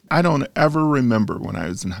I don't ever remember when I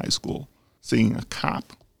was in high school seeing a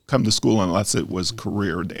cop come to school unless it was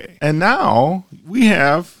career day. And now we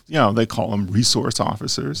have, they call them resource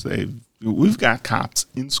officers. We've got cops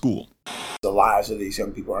in school. The lives of these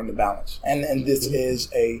young people are under balance. And this is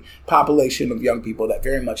a population of young people that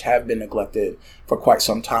very much have been neglected for quite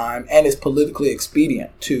some time, and it's politically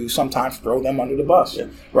expedient to sometimes throw them under the bus,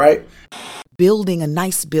 right? Building a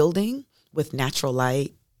nice building with natural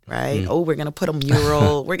light, right? Oh, we're going to put a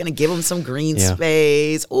mural. We're going to give them some green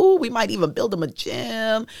space. Oh, we might even build them a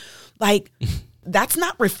gym. Like, that's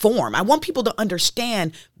not reform. I want people to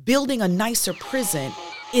understand building a nicer prison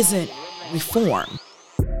isn't reform.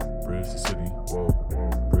 Bridge the city, whoa,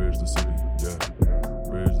 bridge the city, yeah.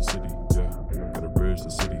 Bridge the city, yeah. Gotta bridge the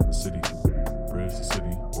city, bridge the city,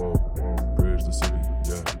 whoa, bridge the city,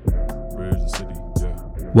 yeah. Bridge the city,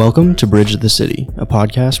 yeah. Welcome to Bridge the City, a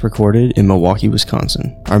podcast recorded in Milwaukee,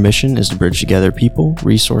 Wisconsin. Our mission is to bridge together people,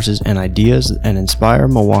 resources, and ideas and inspire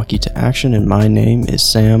Milwaukee to action, and my name is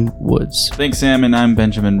Sam Woods. Thanks, Sam, and I'm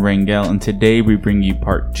Benjamin Rangel, and today we bring you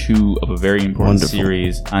part 2 of a very important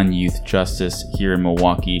series on youth justice here in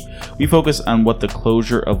Milwaukee. We focus on what the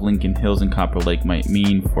closure of Lincoln Hills and Copper Lake might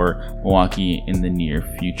mean for Milwaukee in the near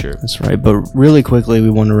future. That's right, but really quickly, we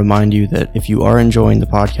want to remind you that if you are enjoying the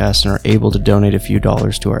podcast and are able to donate a few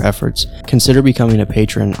dollars to our efforts, consider becoming a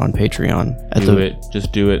patron on Patreon.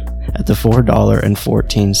 Just do it. At the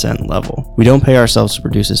 $4.14 level. We don't pay ourselves to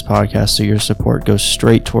produce this podcast, so your support goes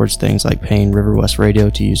straight towards things like paying River West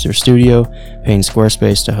Radio to use their studio, paying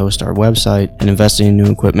Squarespace to host our website, and investing in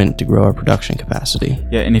new equipment to grow our production capacity.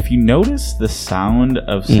 Yeah, and if you notice, the sound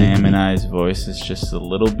of Sam and I's voice is just a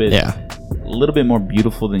little bit more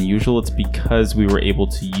beautiful than usual. It's because we were able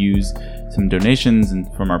to use some donations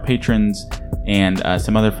from our patrons and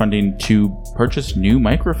some other funding to purchase new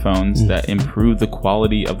microphones that improve the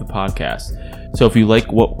quality of the podcast. So if you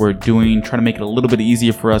like what we're doing, try to make it a little bit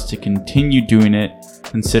easier for us to continue doing it,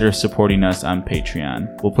 consider supporting us on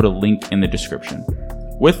Patreon. We'll put a link in the description.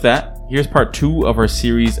 With that, here's part 2 of our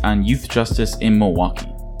series on youth justice in Milwaukee.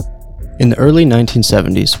 In the early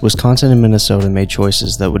 1970s, Wisconsin and Minnesota made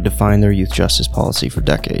choices that would define their youth justice policy for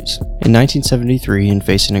decades. In 1973, in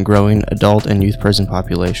facing a growing adult and youth prison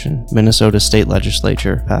population, Minnesota's state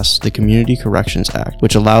legislature passed the Community Corrections Act,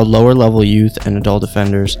 which allowed lower-level youth and adult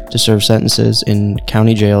offenders to serve sentences in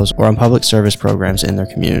county jails or on public service programs in their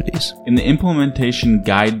communities. In the implementation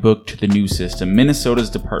guidebook to the new system,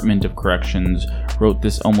 Minnesota's Department of Corrections wrote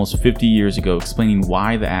this almost 50 years ago, explaining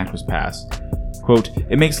why the act was passed. Quote,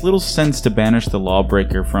 "It makes little sense to banish the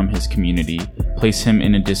lawbreaker from his community, place him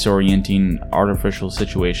in a disorienting, artificial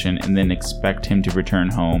situation, and then expect him to return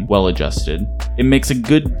home well-adjusted. It makes a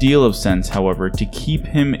good deal of sense, however, to keep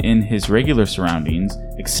him in his regular surroundings,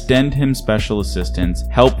 extend him special assistance,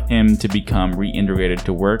 help him to become reintegrated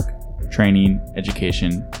to work, training,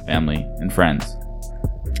 education, family, and friends."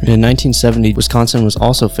 In 1970, Wisconsin was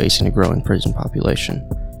also facing a growing prison population.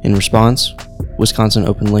 In response, Wisconsin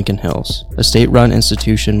opened Lincoln Hills, a state-run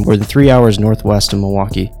institution more than 3 hours northwest of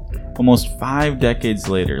Milwaukee. Almost 5 decades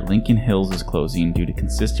later, Lincoln Hills is closing due to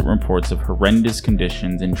consistent reports of horrendous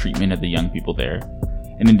conditions and treatment of the young people there.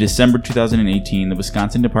 And in December 2018, the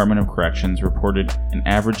Wisconsin Department of Corrections reported an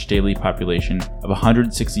average daily population of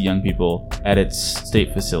 160 young people at its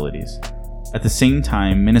state facilities. At the same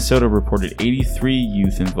time, Minnesota reported 83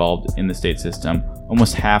 youth involved in the state system,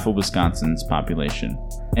 almost half of Wisconsin's population.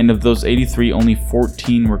 And of those 83, only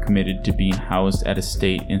 14 were committed to being housed at a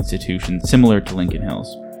state institution similar to Lincoln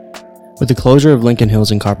Hills. With the closure of Lincoln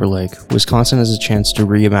Hills and Copper Lake, Wisconsin has a chance to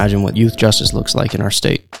reimagine what youth justice looks like in our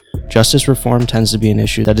state. Justice reform tends to be an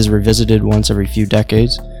issue that is revisited once every few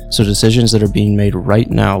decades, so decisions that are being made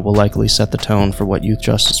right now will likely set the tone for what youth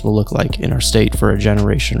justice will look like in our state for a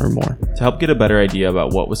generation or more. To help get a better idea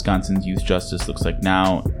about what Wisconsin's youth justice looks like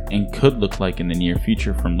now and could look like in the near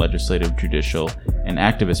future from legislative, judicial, and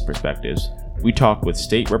activist perspectives, we talk with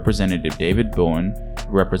State Representative David Bowen,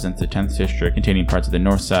 who represents the 10th District containing parts of the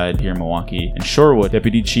North Side here in Milwaukee, and Shorewood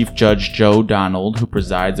Deputy Chief Judge Joe Donald, who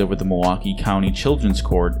presides over the Milwaukee County Children's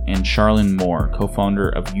Court, and Charlene Moore, co-founder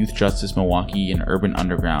of Youth Justice Milwaukee and Urban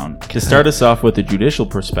Underground. To start us off with a judicial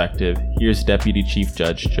perspective, here's Deputy Chief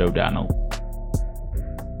Judge Joe Donald.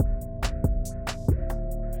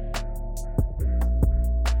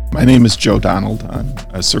 My name is Joe Donald. I'm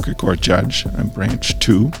a circuit court judge. I'm branch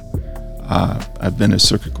 2. I've been a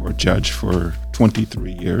circuit court judge for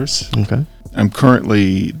 23 years. Okay. I'm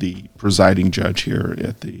currently the presiding judge here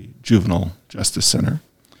at the Juvenile Justice Center.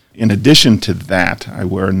 In addition to that, I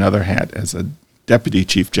wear another hat as a deputy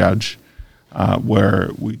chief judge, where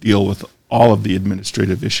we deal with all of the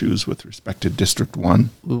administrative issues with respect to District 1.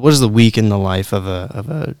 What does the week in the life of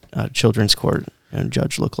a children's court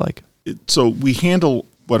judge look like? So we handle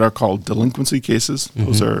what are called delinquency cases.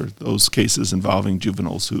 Those are those cases involving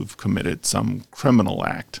juveniles who've committed some criminal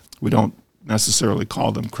act. We don't necessarily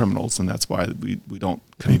call them criminals, and that's why we don't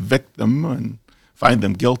convict them and find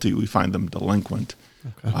them guilty. We find them delinquent.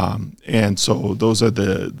 Okay. And so those are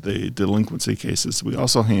the delinquency cases. We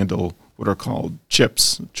also handle what are called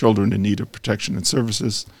CHIPS, Children in Need of Protection and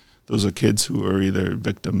Services. Those are kids who are either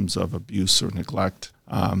victims of abuse or neglect.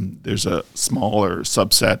 There's a smaller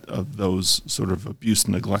subset of those sort of abuse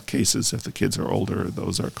and neglect cases. If the kids are older,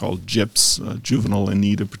 those are called JIPS, Juvenile in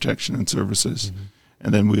Need of Protection and Services.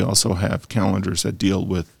 And then we also have calendars that deal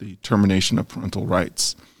with the termination of parental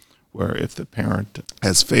rights, where if the parent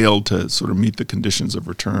has failed to sort of meet the conditions of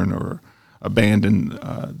return or abandon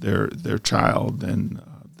their child, then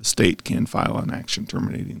the state can file an action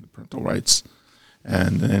terminating the parental rights.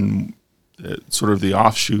 And then sort of the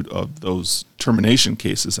offshoot of those termination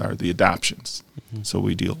cases are the adoptions. So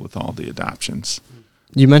we deal with all the adoptions.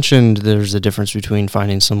 You mentioned there's a difference between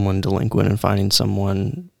finding someone delinquent and finding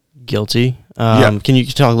someone guilty. Can you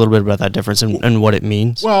talk a little bit about that difference and what it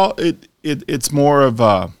means? Well, it's more of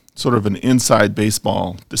a sort of an inside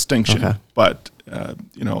baseball distinction. Okay. But,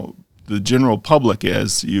 the general public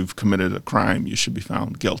is you've committed a crime, you should be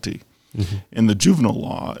found guilty. In the juvenile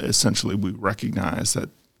law, essentially, we recognize that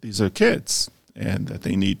these are kids and that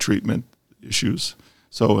they need treatment issues.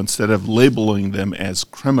 So instead of labeling them as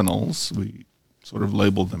criminals, we sort of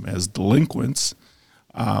label them as delinquents.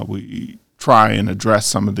 We try and address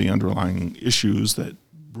some of the underlying issues that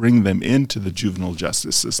bring them into the juvenile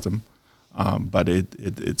justice system, but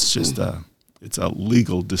it's just it's a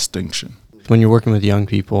legal distinction. When you're working with young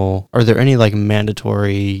people, are there any like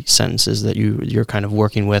mandatory sentences that you're kind of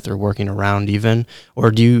working with or working around even,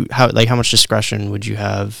 or how much discretion would you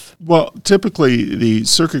have? Well, typically the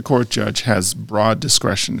circuit court judge has broad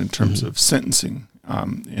discretion in terms of sentencing.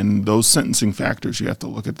 And those sentencing factors, you have to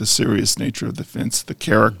look at the serious nature of the offense, the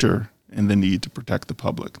character, and the need to protect the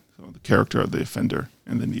public. So the character of the offender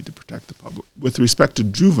and the need to protect the public. With respect to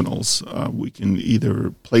juveniles, we can either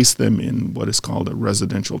place them in what is called a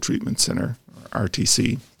residential treatment center, or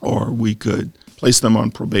RTC, or we could place them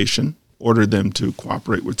on probation, order them to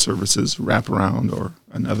cooperate with services, wraparound, or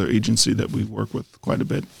another agency that we work with quite a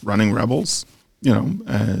bit, Running Rebels,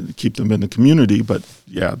 keep them in the community, but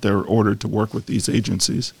they're ordered to work with these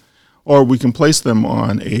agencies. Or we can place them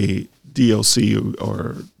on a DOC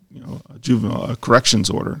or a juvenile corrections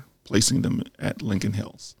order, placing them at Lincoln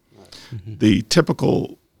Hills. The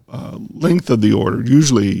typical length of the order,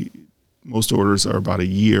 usually most orders are about a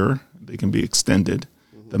year. They can be extended.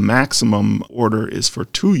 The maximum order is for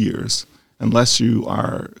 2 years unless you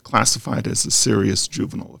are classified as a serious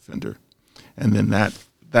juvenile offender. And then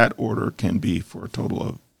that order can be for a total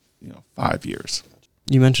of 5 years.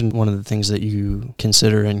 You mentioned one of the things that you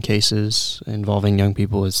consider in cases involving young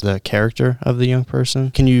people is the character of the young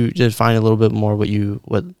person. Can you define a little bit more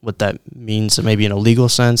what that means, maybe in a legal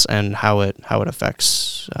sense, and how it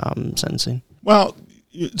affects sentencing? Well,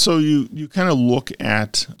 so you kind of look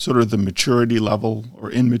at sort of the maturity level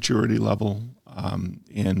or immaturity level,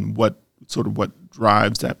 and what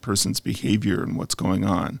drives that person's behavior and what's going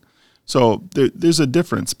on. So there's a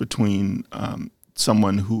difference between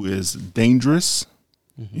someone who is dangerous,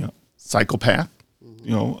 psychopath,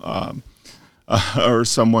 or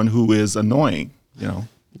someone who is annoying, an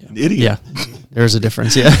idiot. Yeah, there's a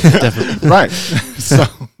difference. Yeah, definitely. Right.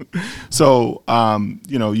 So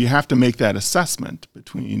you have to make that assessment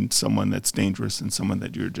between someone that's dangerous and someone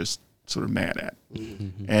that you're just sort of mad at.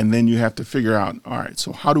 And then you have to figure out, all right,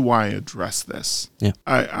 so how do I address this? Yeah.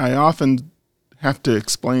 I often have to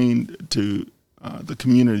explain to the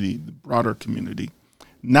community, the broader community,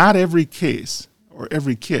 not every case or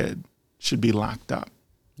every kid should be locked up.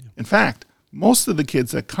 Yeah. In fact, most of the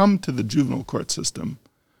kids that come to the juvenile court system,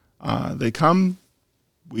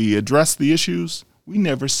 we address the issues, we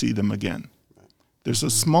never see them again. There's a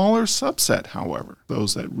smaller subset, however,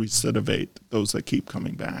 those that recidivate, those that keep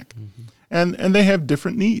coming back. And they have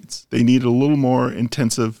different needs. They need a little more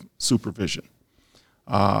intensive supervision.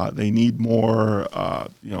 They need more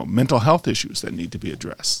mental health issues that need to be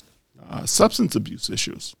addressed, substance abuse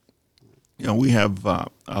issues. We have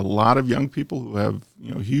a lot of young people who have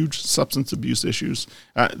huge substance abuse issues.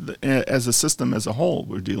 As a system as a whole,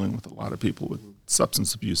 we're dealing with a lot of people with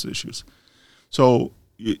substance abuse issues. So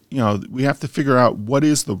we have to figure out what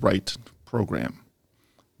is the right program,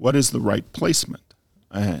 what is the right placement,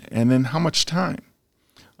 and then how much time.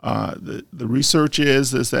 The research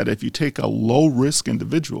is that if you take a low risk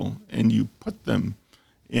individual and you put them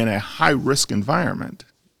in a high-risk environment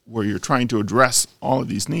where you're trying to address all of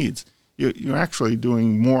these needs, you're actually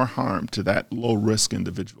doing more harm to that low-risk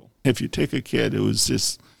individual. If you take a kid who is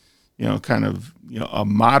just, kind of, a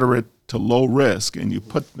moderate to low risk, and you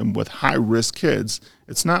put them with high-risk kids,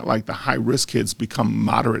 it's not like the high-risk kids become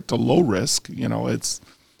moderate to low risk. It's,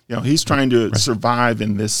 he's trying to survive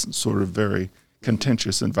in this sort of very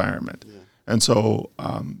contentious environment. Yeah. And so,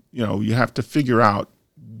 you have to figure out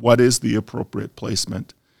what is the appropriate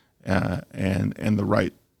placement and the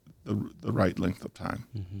right length of time.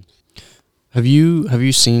 Mm-hmm. Have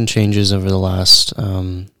you seen changes over the last?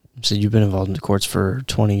 So you've been involved in the courts for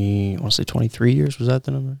 23 years. Was that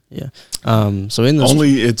the number? Yeah. So in those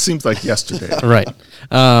it seems like yesterday. Right.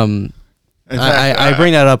 I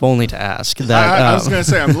bring that up only to ask that. I was going to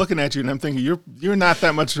say, I'm looking at you and I'm thinking you're not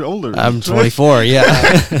that much older. I'm 24.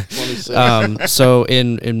 Yeah. So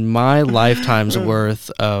in my lifetime's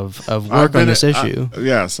worth of work on this issue.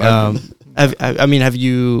 Yes. Have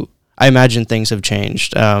you? I imagine things have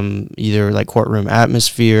changed, either like courtroom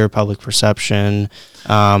atmosphere, public perception,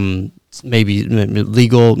 maybe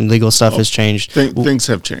legal stuff has changed. Things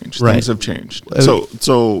have changed. Right. Things have changed.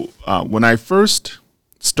 So when I first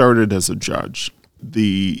started as a judge,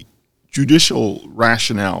 the judicial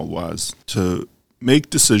rationale was to make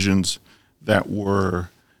decisions that were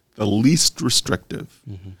the least restrictive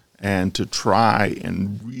and to try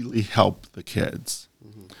and really help the kids.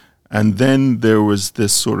 And then there was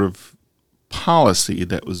this sort of policy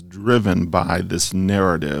that was driven by this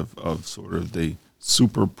narrative of sort of the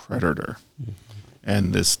super predator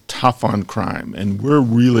and this tough on crime, and we're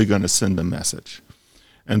really going to send a message.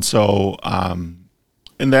 And so,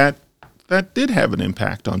 and that did have an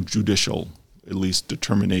impact on judicial, at least,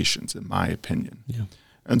 determinations, in my opinion. Yeah.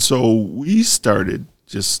 And so we started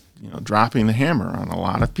just dropping the hammer on a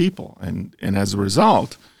lot of people, and as a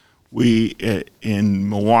result, we in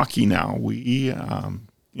Milwaukee now we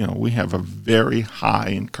have a very high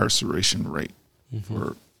incarceration rate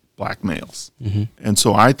for black males, and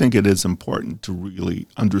so I think it is important to really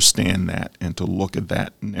understand that and to look at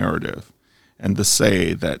that narrative, and to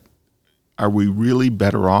say that, are we really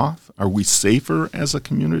better off? Are we safer as a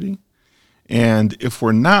community? And if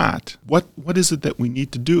we're not, what is it that we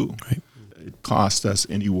need to do? Right. It costs us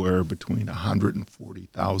anywhere between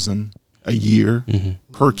 $140,000 a year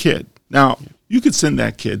per kid. Now, you could send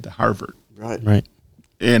that kid to Harvard. Right.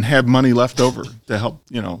 And have money left over to help,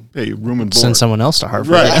 pay room and board. Send someone else to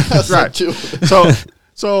Harvard. Right. Right.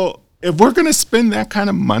 So if we're going to spend that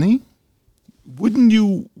kind of money, wouldn't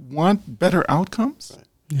you want better outcomes? Right.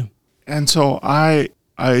 Yeah. And so I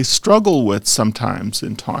struggle with sometimes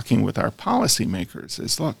in talking with our policymakers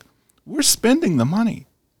is, look, we're spending the money.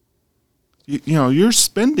 You're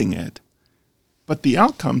spending it, but the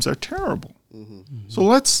outcomes are terrible. So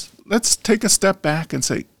let's take a step back and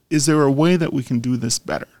say, is there a way that we can do this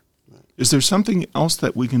better? Right. Is there something else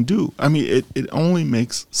that we can do? I mean, it only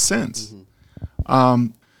makes sense.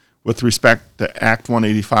 With respect to Act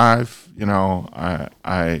 185,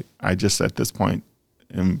 I just at this point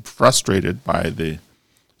am frustrated by the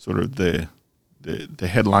sort of the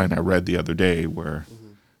headline I read the other day where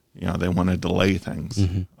they want to delay things.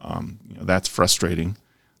 That's frustrating,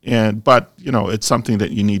 but it's something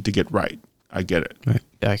that you need to get right. I get it. Right.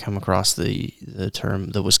 I come across the term,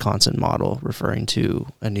 the Wisconsin model, referring to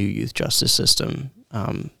a new youth justice system.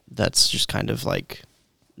 That's just kind of like,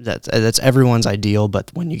 that's everyone's ideal,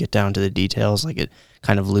 but when you get down to the details, like, it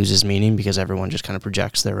kind of loses meaning because everyone just kind of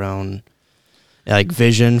projects their own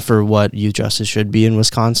vision for what youth justice should be in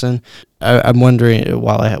Wisconsin. I'm wondering,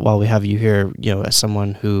 while we have you here, as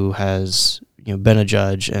someone who has been a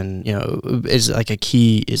judge and is a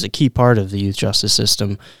key part of the youth justice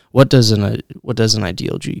system, what does an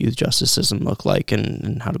ideal youth justice system look like,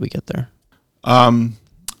 and how do we get there?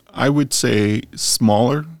 I would say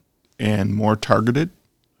smaller and more targeted.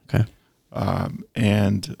 Okay.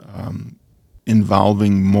 And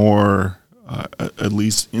involving more at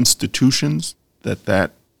least institutions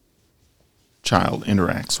that child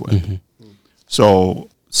interacts with. So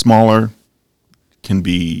smaller can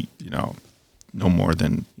be no more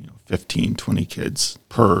than 15, 20 kids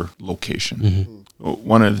per location.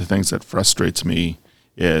 One of the things that frustrates me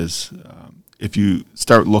is if you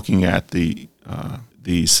start looking at the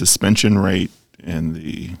suspension rate and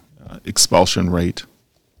the expulsion rate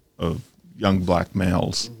of young black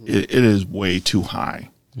males, it is way too high.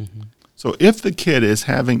 So if the kid is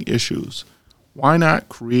having issues, why not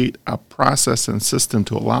create a process and system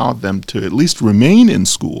to allow them to at least remain in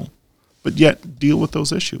school, but yet deal with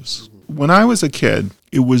those issues? When I was a kid,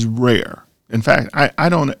 it was rare. In fact, I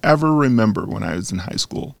don't ever remember when I was in high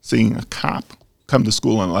school seeing a cop come to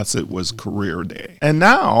school unless it was career day. And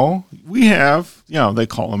now we have, they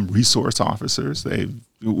call them resource officers.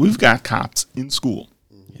 We've got cops in school.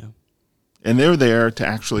 Yeah. And they're there to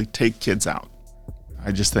actually take kids out.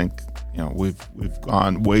 I just think, we've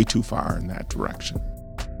gone way too far in that direction.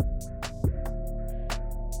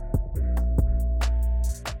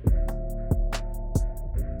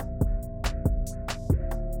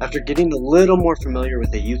 After getting a little more familiar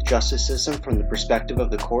with the youth justice system from the perspective of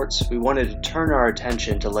the courts, we wanted to turn our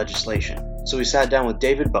attention to legislation. So we sat down with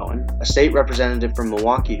David Bowen, a state representative from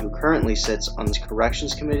Milwaukee who currently sits on the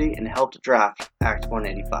Corrections Committee and helped draft Act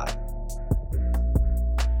 185.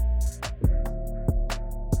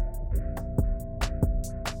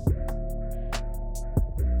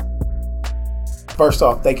 First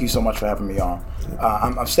off, thank you so much for having me on.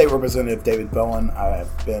 I'm State Representative David Bowen. I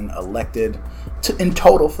have been elected in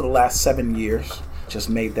total for the last 7 years. Just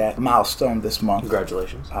made that milestone this month.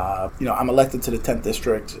 Congratulations. I'm elected to the 10th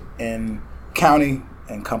District in county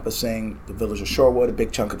encompassing the village of Shorewood, a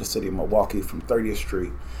big chunk of the city of Milwaukee, from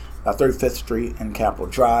 35th Street and Capitol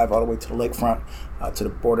Drive all the way to the lakefront, to the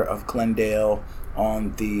border of Glendale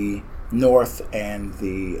on the north and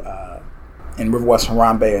in River West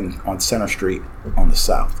Harambe and on Center Street on the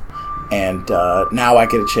south. And now I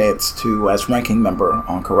get a chance to, as ranking member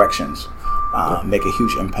on corrections, make a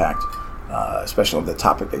huge impact, especially on the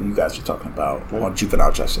topic that you guys are talking about, on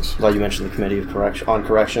juvenile justice. Glad you mentioned the Committee of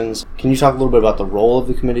Corrections. Can you talk a little bit about the role of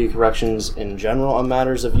the Committee of Corrections in general on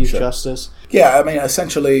matters of youth justice? Yeah,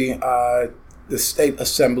 essentially, the State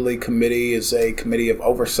Assembly Committee is a committee of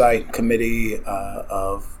oversight, committee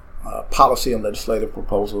of policy and legislative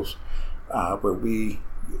proposals, where we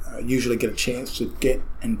usually get a chance to get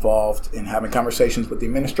involved in having conversations with the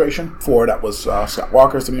administration. Before that was Scott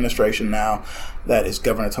Walker's administration. Now that is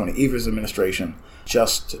Governor Tony Evers' administration.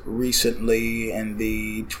 Just recently in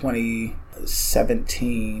the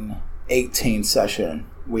 2017-18 session,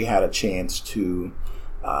 we had a chance to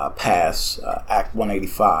pass Act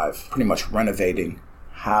 185, pretty much renovating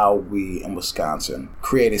how we in Wisconsin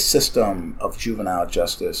create a system of juvenile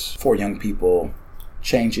justice for young people,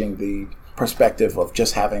 changing the perspective of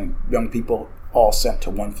just having young people all sent to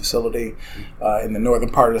one facility in the northern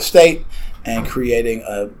part of the state, and creating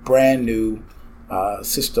a brand new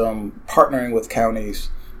system, partnering with counties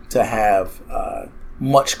to have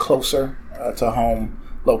much closer to home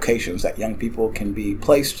locations that young people can be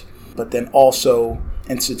placed, but then also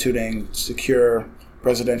instituting secure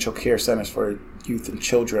residential care centers for youth and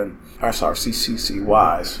children,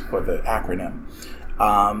 CCCYs for the acronym.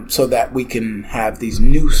 So that we can have these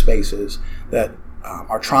new spaces that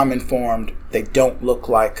are trauma-informed. They don't look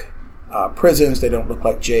like prisons. They don't look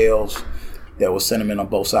like jails. There was sentiment on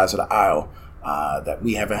both sides of the aisle that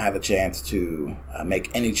we haven't had a chance to make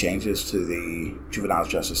any changes to the juvenile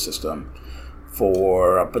justice system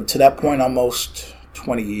but to that point, almost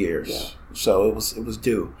 20 years. Yeah. So it was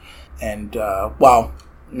due. And while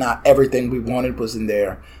not everything we wanted was in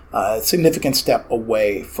there, a significant step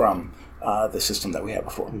away from the system that we had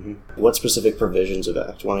before. Mm-hmm. What specific provisions of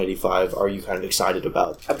Act 185 are you kind of excited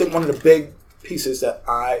about? I think one of the big pieces that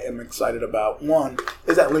I am excited about, one,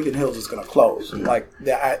 is that Lincoln Hills is going to close. Mm-hmm.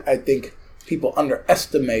 I think people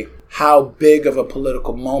underestimate how big of a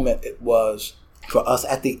political moment it was for us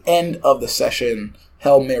at the end of the session,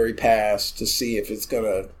 Hail Mary pass to see if it's going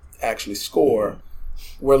to actually score,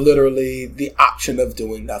 where literally the option of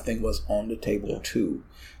doing nothing was on the table too.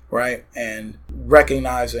 Right? And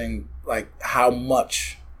recognizing how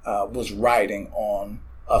much was riding on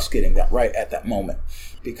us getting that right at that moment,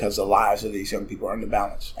 because the lives of these young people are under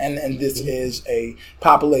balance. And this is a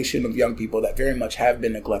population of young people that very much have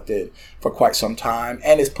been neglected for quite some time,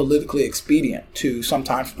 and it's politically expedient to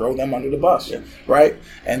sometimes throw them under the bus, right?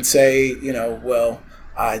 And say,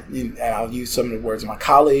 I'll use some of the words of my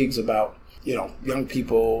colleagues about, young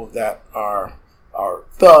people that are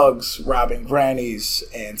thugs robbing grannies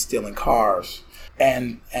and stealing cars,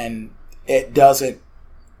 and it doesn't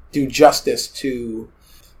do justice to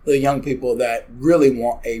the young people that really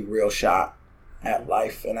want a real shot at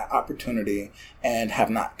life and an opportunity and have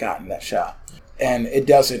not gotten that shot. And it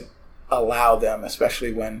doesn't allow them,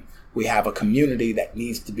 especially when we have a community that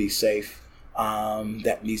needs to be safe,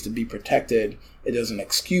 that needs to be protected, it doesn't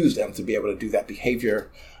excuse them to be able to do that behavior.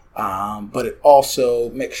 But it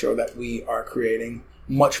also makes sure that we are creating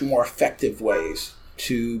much more effective ways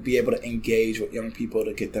to be able to engage with young people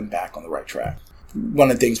to get them back on the right track. One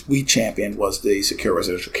of the things we championed was the secure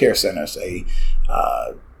residential care centers,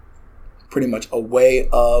 pretty much a way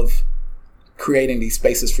of creating these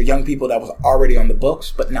spaces for young people that was already on the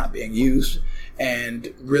books but not being used,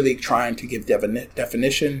 and really trying to give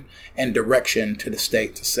definition and direction to the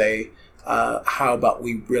state to say, how about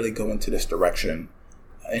we really go into this direction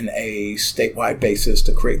in a statewide basis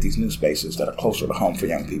to create these new spaces that are closer to home for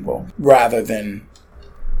young people, rather than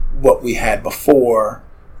what we had before,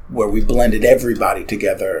 where we blended everybody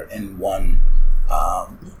together in one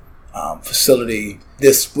facility.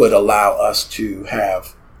 This would allow us to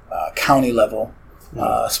have county level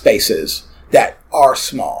spaces that are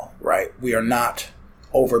small, right? We are not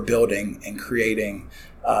overbuilding and creating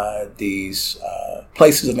these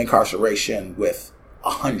places of incarceration with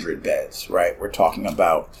 100 beds, right? We're talking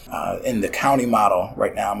about in the county model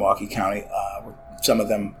right now, Milwaukee County, some of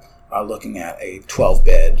them are looking at a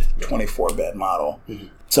 12-bed, 24-bed model. Mm-hmm.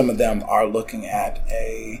 Some of them are looking at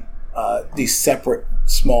these separate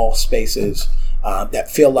small spaces that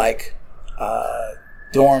feel like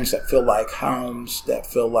dorms, that feel like homes,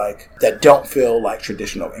 that don't feel like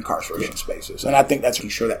traditional incarceration spaces. And I think that's making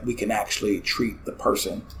sure that we can actually treat the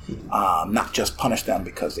person, not just punish them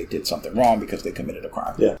because they did something wrong, because they committed a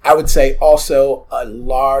crime. Yeah. I would say also a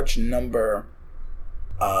large number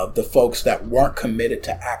of the folks that weren't committed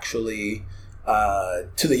to actually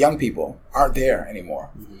to the young people aren't there anymore,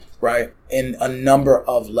 right? In a number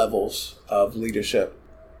of levels of leadership.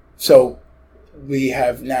 So we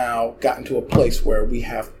have now gotten to a place where we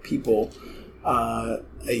have people, a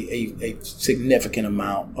significant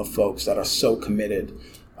amount of folks that are so committed,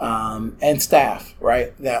 and staff,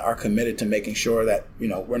 right, that are committed to making sure that,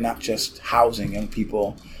 we're not just housing young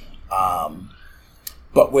people,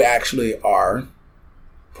 but we actually are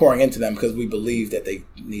pouring into them because we believe that they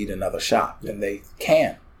need another shot, and they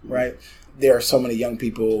can, right? There are so many young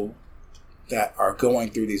people that are going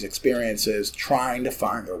through these experiences, trying to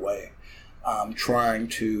find their way, trying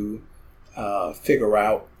to figure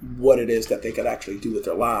out what it is that they could actually do with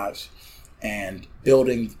their lives, and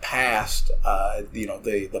building past,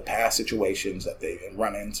 the past situations that they've been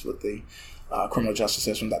run-ins with the criminal justice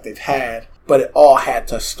system that they've had. But it all had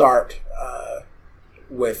to start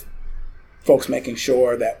with folks making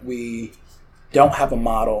sure that we don't have a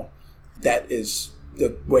model that is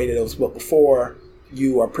the way that it was built before.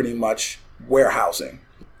 You are pretty much warehousing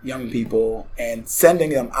young people and sending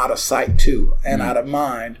them out of sight too, and out of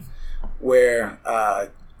mind, where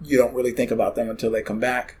you don't really think about them until they come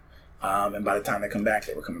back, and by the time they come back,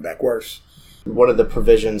 they were coming back worse. One of the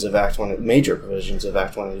provisions of major provisions of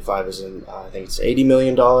Act 185 is I think it's $80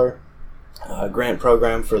 million grant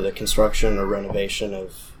program for the construction or renovation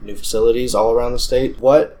of new facilities all around the state.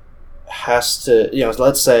 What has to,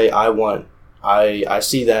 let's say I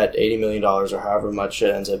see that $80 million or however much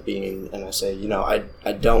it ends up being, and I say,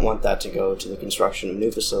 I don't want that to go to the construction of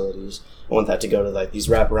new facilities. I want that to go to like these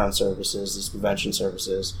wraparound services, these prevention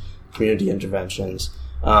services, community interventions.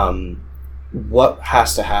 What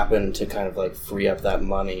has to happen to kind of like free up that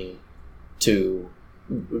money to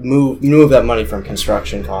move that money from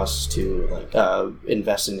construction costs to like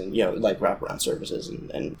investing in like wraparound services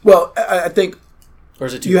and well, I think, or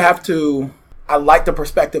is it you have to. I like the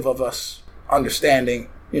perspective of us understanding,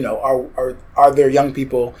 are there young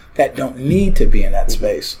people that don't need to be in that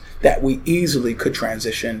space, that we easily could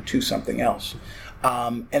transition to something else,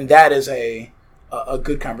 and that is a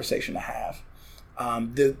good conversation to have.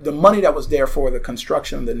 The money that was there for the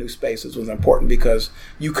construction of the new spaces was important because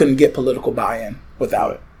you couldn't get political buy-in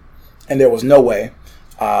without it. And there was no way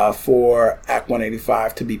for Act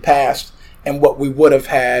 185 to be passed. And what we would have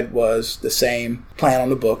had was the same plan on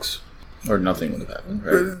the books. Or nothing would have happened,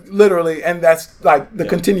 right? Literally. And that's like the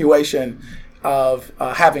continuation of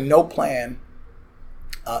having no plan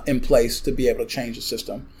in place to be able to change the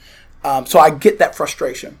system. So I get that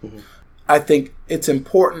frustration. Mm-hmm. I think it's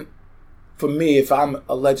important for me, if I'm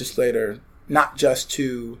a legislator, not just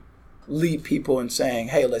to lead people in saying,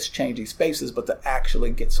 hey, let's change these spaces, but to actually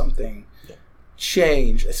get something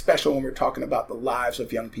changed, especially when we're talking about the lives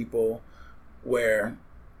of young people where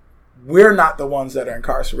we're not the ones that are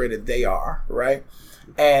incarcerated, they are, right?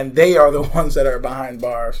 And they are the ones that are behind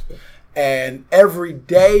bars. And every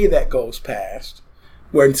day that goes past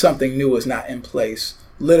when something new is not in place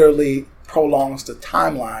literally prolongs the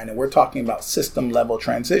timeline. And we're talking about system level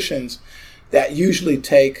transitions that usually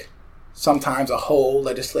take sometimes a whole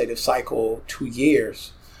legislative cycle, 2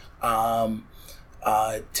 years,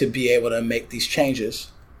 to be able to make these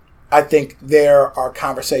changes. I think there are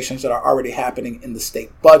conversations that are already happening in the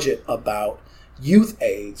state budget about youth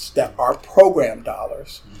aids that are program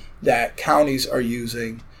dollars that counties are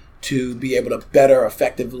using to be able to better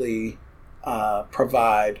effectively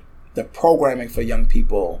provide the programming for young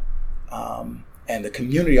people, and the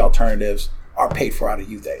community alternatives are paid for out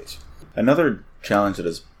of youth aids. Another challenge that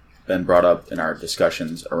has been brought up in our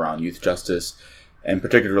discussions around youth justice and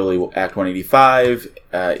particularly Act 185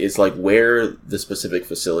 is like where the specific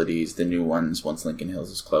facilities, the new ones, once Lincoln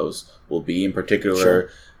Hills is closed, will be in particular. Sure.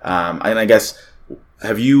 And I guess,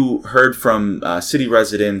 have you heard from city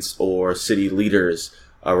residents or city leaders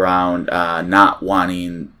around not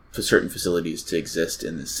wanting certain facilities to exist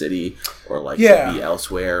in the city or like to be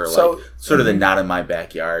elsewhere, or so, like sort of the not in my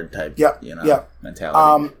backyard type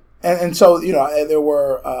mentality? And so, there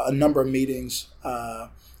were a number of meetings,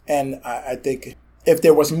 and I think if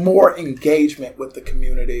there was more engagement with the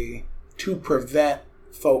community to prevent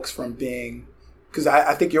folks from being, because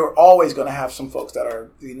I think you're always going to have some folks that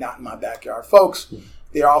are the not in my backyard folks.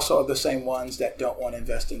 They're also the same ones that don't want to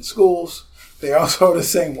invest in schools. They're also the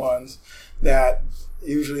same ones that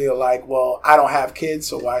usually are like, well, I don't have kids,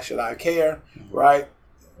 so why should I care, right?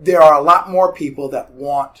 There are a lot more people that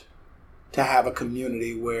want to have a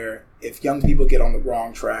community where if young people get on the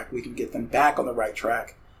wrong track, we can get them back on the right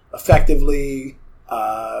track effectively,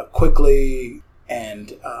 quickly,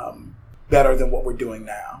 and better than what we're doing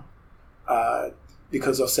now.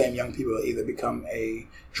 Because those same young people either become a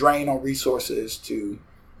drain on resources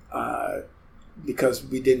because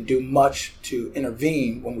we didn't do much to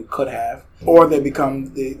intervene when we could have, or they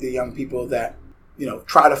become the young people that,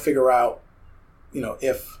 try to figure out,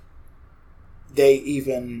 if they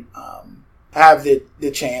even have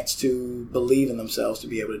the chance to believe in themselves to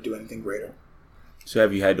be able to do anything greater. So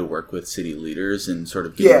have you had to work with city leaders and sort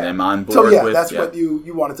of getting them on board? So that's what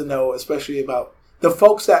you wanted to know, especially about the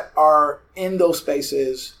folks that are in those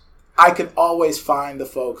spaces. I can always find the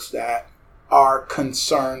folks that are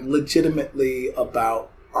concerned legitimately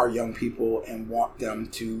about our young people and want them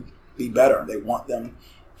to be better. They want them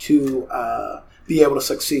to be able to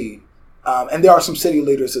succeed. And there are some city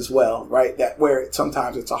leaders as well, right? That where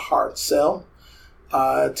sometimes it's a hard sell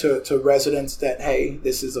to residents that, hey,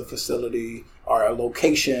 this is a facility or a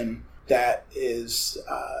location that is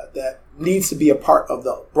that needs to be a part of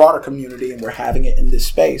the broader community, and we're having it in this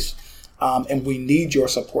space, and we need your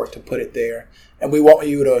support to put it there. And we want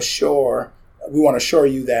to assure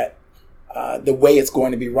you that the way it's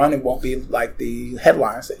going to be run, it won't be like the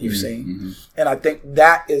headlines that you've seen. Mm-hmm. And I think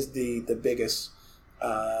that is the biggest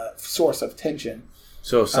source of tension.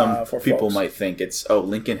 So some people might think it's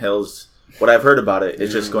Lincoln Hills. What I've heard about it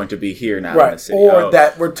is just going to be here now in the city, or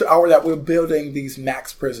that we're building these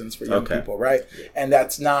max prisons for young people, right? And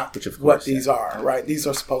that's not what these are, right? These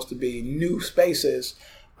are supposed to be new spaces,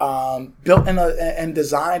 built and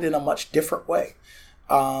designed in a much different way.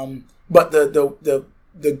 But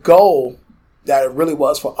the goal that it really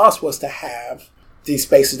was for us was to have these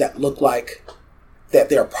spaces that look like that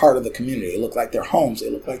they're part of the community. They look like they're homes. They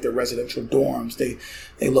look like they're residential dorms.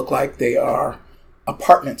 They look like they are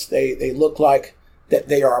apartments. They look like that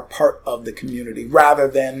they are a part of the community, rather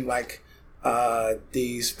than like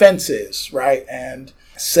these fences, right, and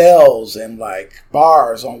cells and like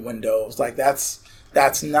bars on windows. Like that's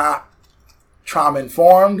not trauma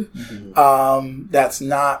informed. Mm-hmm. That's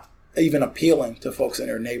not even appealing to folks in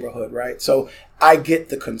their neighborhood, right? So I get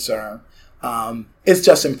the concern. It's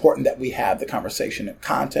just important that we have the conversation in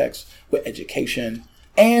context with education,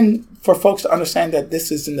 and for folks to understand that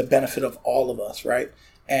this is in the benefit of all of us, right?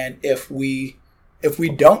 And if we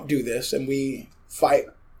don't do this and we fight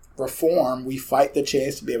reform, we fight the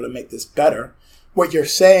chance to be able to make this better. What you're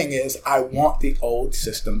saying is, I want the old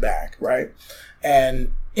system back, right?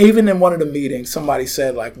 And even in one of the meetings, somebody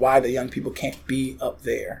said, like, why the young people can't be up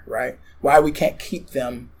there, right? Why we can't keep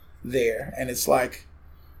them there. And it's like,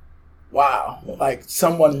 wow, like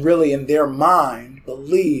someone really in their mind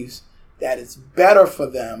believes that it's better for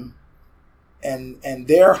them and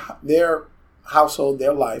their household,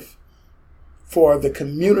 their life, for the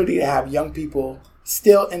community to have young people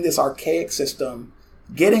still in this archaic system,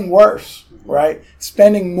 getting worse, right?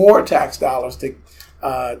 Spending more tax dollars to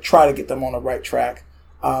try to get them on the right track,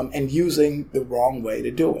 and using the wrong way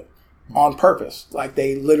to do it on purpose. Like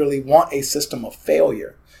they literally want a system of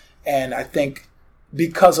failure. And I think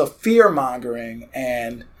because of fear mongering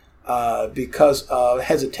and because of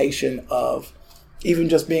hesitation of even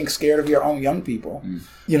just being scared of your own young people,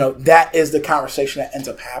 that is the conversation that ends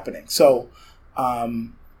up happening. So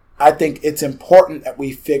I think it's important that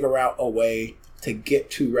we figure out a way to get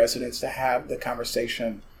to residents to have the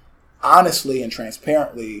conversation honestly and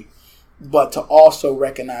transparently, but to also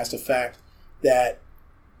recognize the fact that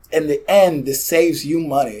in the end, this saves you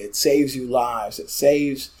money. It saves you lives. It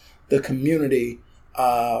saves the community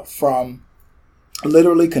from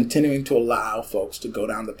literally continuing to allow folks to go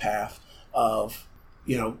down the path of,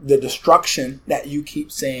 the destruction that you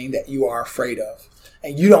keep saying that you are afraid of.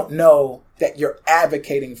 And you don't know that you're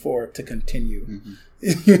advocating for it to continue.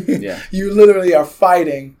 Mm-hmm. Yeah. You literally are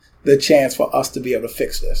fighting the chance for us to be able to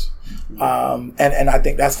fix this. And I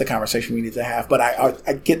think that's the conversation we need to have. But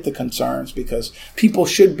I get the concerns because people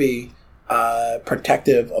should be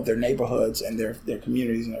protective of their neighborhoods and their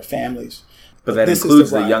communities and their families. But that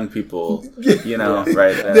includes the young people, you know,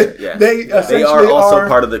 right? They are also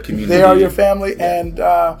part of the community. They are your family, and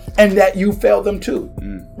that you failed them too,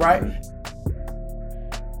 right?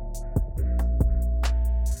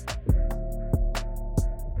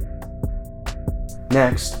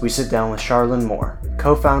 Next, we sit down with Charlene Moore,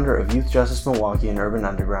 co-founder of Youth Justice Milwaukee and Urban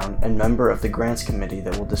Underground and member of the grants committee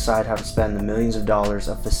that will decide how to spend the millions of dollars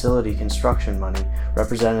of facility construction money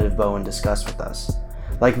Representative Bowen discussed with us.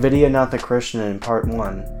 Like Vidya Natha-Krishnan in Part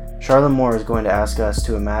 1, Charlene Moore is going to ask us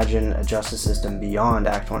to imagine a justice system beyond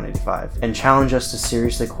Act 185 and challenge us to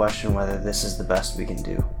seriously question whether this is the best we can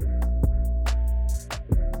do.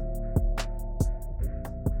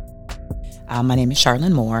 My name is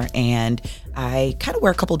Charlene Moore, and I kind of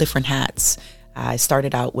wear a couple different hats. I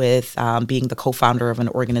started out with being the co-founder of an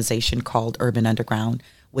organization called Urban Underground,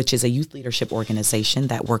 which is a youth leadership organization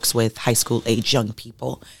that works with high school age young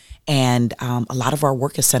people. And a lot of our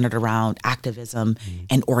work is centered around activism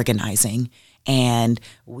and organizing. And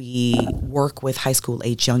we work with high school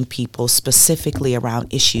age young people specifically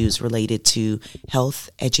around issues related to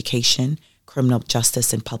health, education, criminal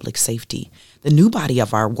justice, and public safety. The new body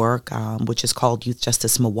of our work, which is called Youth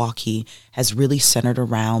Justice Milwaukee, has really centered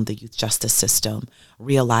around the youth justice system,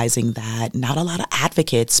 realizing that not a lot of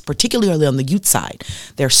advocates, particularly on the youth side.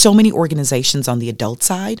 There are so many organizations on the adult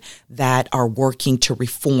side that are working to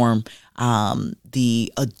reform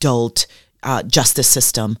the adult justice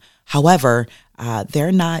system. However,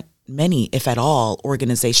 they're not many, if at all,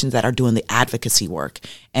 organizations that are doing the advocacy work.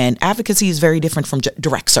 And advocacy is very different from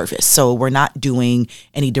direct service. So we're not doing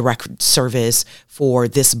any direct service for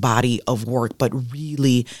this body of work, but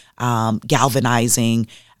really galvanizing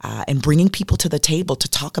and bringing people to the table to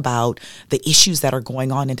talk about the issues that are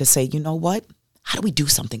going on and to say, you know what, how do we do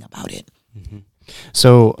something about it? Mm-hmm.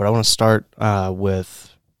 So I want to start with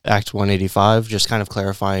Act 185, just kind of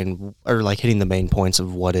clarifying or like hitting the main points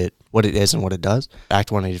of what it is and what it does.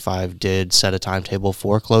 Act 185 did set a timetable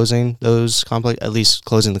for closing those at least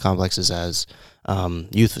closing the complexes as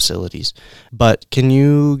youth facilities. But can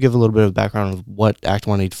you give a little bit of background of what Act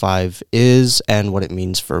 185 is and what it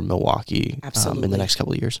means for Milwaukee in the next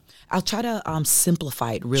couple of years? I'll try to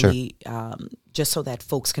simplify it really, sure. Just so that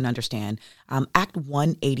folks can understand. Act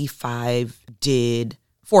 185 did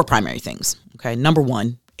 4 primary things. Okay, number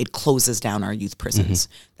 1, it closes down our youth prisons.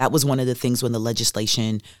 Mm-hmm. That was one of the things when the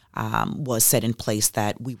legislation was set in place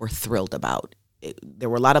that we were thrilled about. There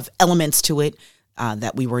were a lot of elements to it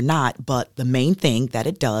that we were not, but the main thing that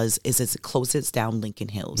it does is it closes down Lincoln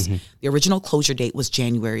Hills. Mm-hmm. The original closure date was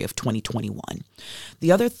January of 2021.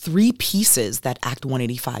 The other 3 pieces that Act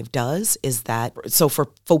 185 does is that, so for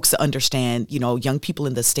folks to understand, you know, young people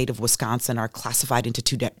in the state of Wisconsin are classified into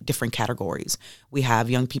 2 different categories. We have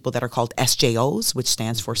young people that are called SJOs, which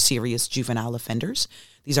stands for serious juvenile offenders.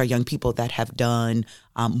 These are young people that have done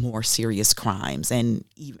more serious crimes. And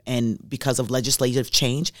because of legislative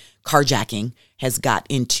change, carjacking has got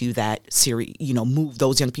into that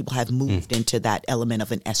those young people have moved into that element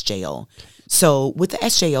of an SJO. So with the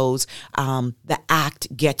SJOs, the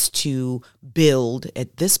act gets to build,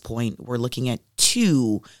 at this point, we're looking at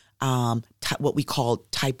 2 what we call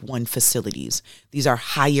type 1 facilities. These are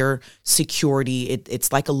higher security.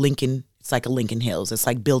 It's like a Lincoln Hills. It's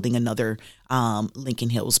like building another Lincoln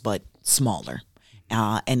Hills, but smaller.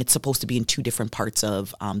 And it's supposed to be in 2 different parts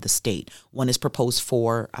of the state. One is proposed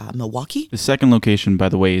for Milwaukee. The second location, by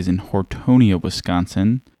the way, is in Hortonia,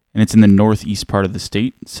 Wisconsin, and it's in the northeast part of the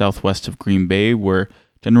state, southwest of Green Bay, where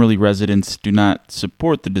generally residents do not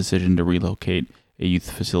support the decision to relocate a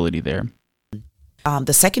youth facility there.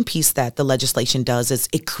 The second piece that the legislation does is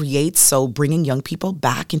it creates, bringing young people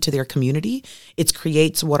back into their community, it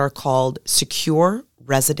creates what are called Secure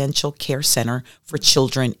Residential Care Center for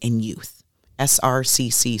Children and Youth,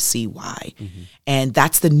 SRCCCY. Mm-hmm. And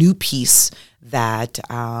that's the new piece that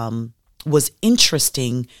was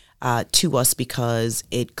interesting to us because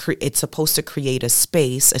it's supposed to create a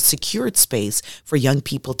space, a secured space for young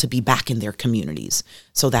people to be back in their communities.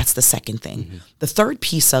 So that's the second thing. Mm-hmm. The third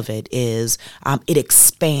piece of it is it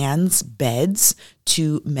expands beds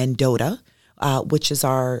to Mendota, which is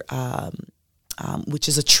a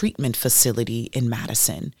treatment facility in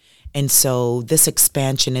Madison. And so this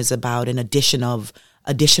expansion is about an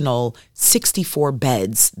additional 64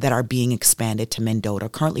 beds that are being expanded to Mendota.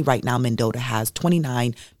 Currently, right now, Mendota has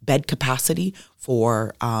 29 bed capacity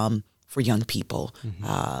for young people.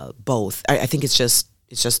 Mm-hmm. Both, I think it's just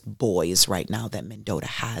it's just boys right now that Mendota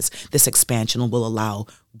has. This expansion will allow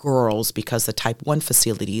girls because the type 1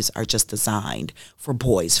 facilities are just designed for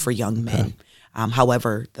boys, for young men.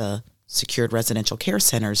 However, the secured residential care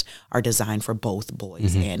centers are designed for both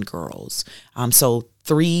boys and girls. So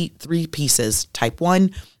three pieces: type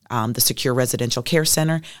 1, the secure residential care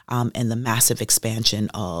center, and the massive expansion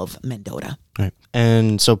of Mendota. Right.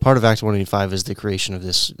 And so part of Act 185 is the creation of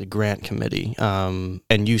the grant committee. And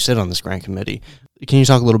you sit on this grant committee. Can you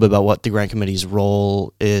talk a little bit about what the grant committee's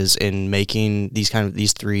role is in making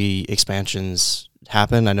these 3 expansions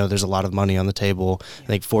happen? I know there's a lot of money on the table. I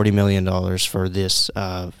think $40 million for this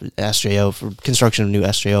SJO, for construction of new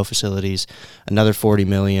SJO facilities, another $40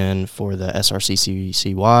 million for the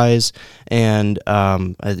SRCCYs, and I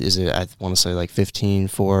want to say like 15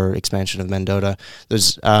 for expansion of Mendota.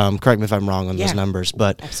 There's correct me if I'm wrong on those numbers,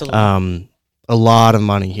 but absolutely. A lot of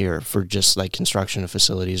money here for just like construction of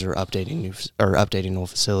facilities or updating old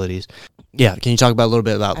facilities. Yeah, can you talk about a little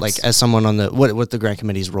bit about like as someone on the what the grant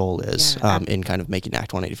committee's role is in kind of making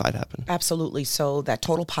Act 185 happen? Absolutely. So that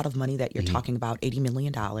total pot of money that you're talking about, $80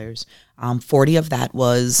 million, 40 of that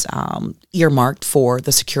was earmarked for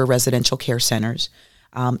the secure residential care centers.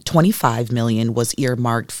 25 million was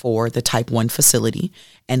earmarked for the type 1 facility,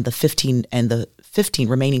 and the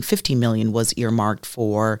remaining 15 million was earmarked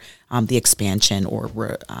for the expansion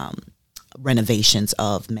or renovations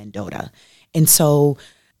of Mendota. And so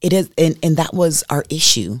it is, and that was our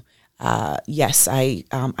issue. Yes, I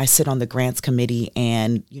sit on the grants committee,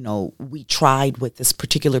 and we tried with this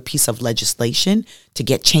particular piece of legislation to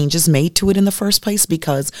get changes made to it in the first place,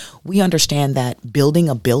 because we understand that building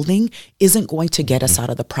a building isn't going to get us out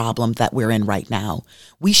of the problem that we're in right now.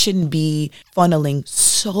 We shouldn't be funneling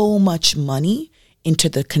so much money into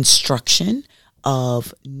the construction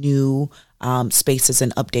of new spaces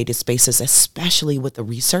and updated spaces, especially with the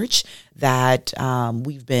research that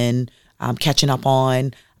we've been catching up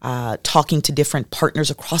on. Talking to different partners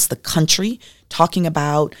across the country, talking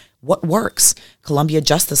about what works. Columbia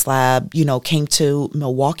Justice Lab, came to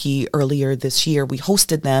Milwaukee earlier this year. We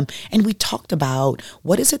hosted them, and we talked about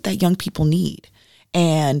what is it that young people need.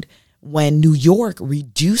 And when New York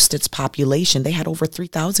reduced its population, they had over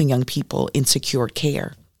 3,000 young people in secured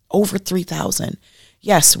care. Over 3,000.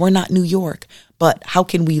 Yes, we're not New York, but how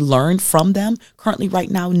can we learn from them? Currently, right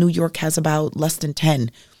now, New York has about less than 10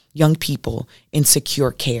 young people in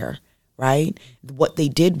secure care, right? What they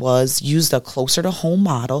did was use the closer to home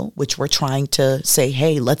model, which we're trying to say,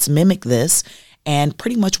 hey, let's mimic this. And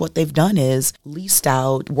pretty much what they've done is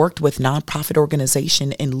worked with nonprofit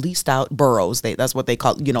organization and leased out boroughs. That's what they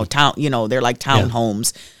call, town, they're like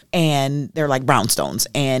townhomes, and they're like brownstones.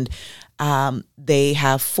 And they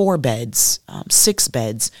have 4 beds, 6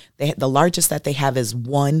 beds. The largest that they have is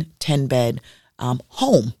 1 10-bed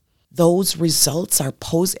home. Those results are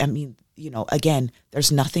again,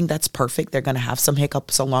 there's nothing that's perfect. They're going to have some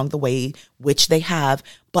hiccups along the way, which they have,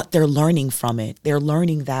 but they're learning from it. They're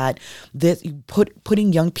learning that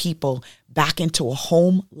putting young people back into a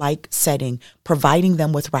home-like setting, providing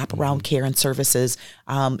them with wraparound care and services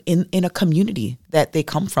in a community that they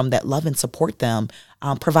come from, that love and support them,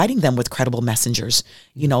 providing them with credible messengers,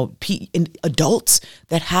 adults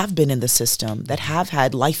that have been in the system, that have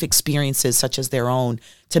had life experiences such as their own,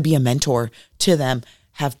 to be a mentor to them,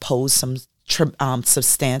 have posed some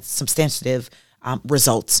substantive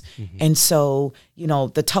results. And so,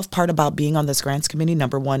 the tough part about being on this grants committee,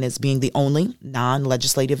 number one, is being the only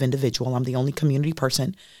non-legislative individual. I'm the only community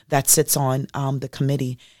person that sits on the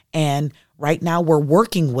committee. And right now we're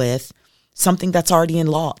working with something that's already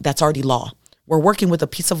law. We're working with a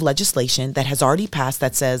piece of legislation that has already passed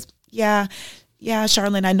that says, yeah,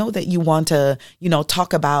 Charlene, I know that you want to,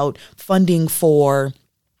 talk about funding for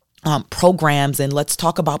programs, and let's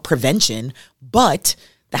talk about prevention, but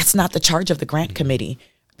that's not the charge of the grant committee.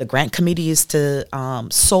 The grant committee is to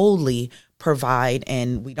solely provide,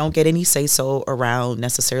 and we don't get any say-so around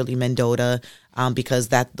necessarily Mendota because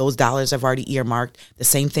those dollars have already earmarked. The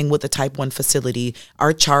same thing with the type 1 facility.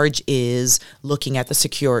 Our charge is looking at the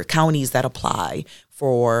secure counties that apply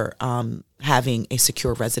for having a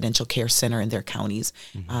secure residential care center in their counties.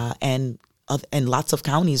 And lots of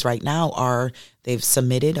counties right now they've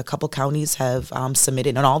submitted. A couple counties have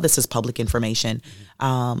submitted, and all this is public information.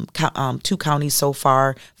 2 counties so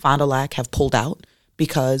far, Fond du Lac, have pulled out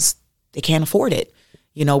because they can't afford it.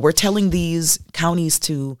 We're telling these counties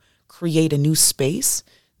to create a new space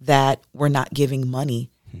that we're not giving money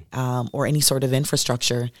or any sort of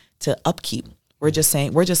infrastructure to upkeep. We're just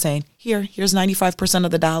saying, here's 95% of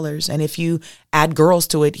the dollars. And if you add girls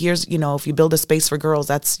to it, if you build a space for girls,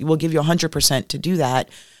 we'll give you 100% to do that.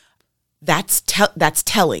 that's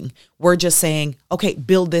telling. We're just saying, okay,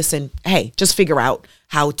 build this and hey, just figure out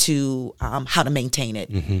how to maintain it.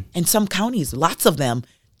 And some counties, lots of them,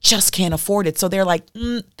 just can't afford it. So they're like,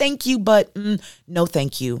 thank you, but no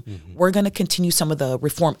thank you. We're going to continue some of the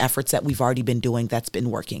reform efforts that we've already been doing that's been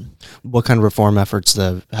working. What kind of reform efforts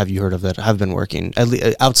have you heard of that have been working, at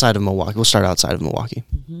least outside of Milwaukee? We'll start outside of Milwaukee.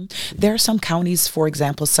 There are some counties, for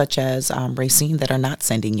example, such as Racine, that are not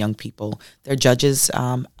sending young people. Their judges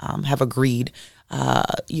have agreed,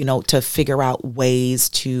 to figure out ways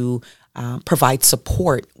to provide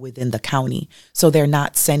support within the county. So they're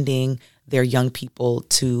not sending their young people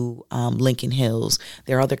to Lincoln Hills.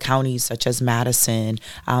 There are other counties such as Madison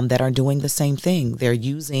that are doing the same thing. They're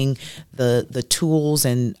using the tools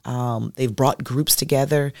and they've brought groups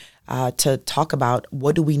together to talk about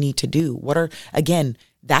what do we need to do?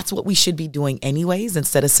 That's what we should be doing anyways.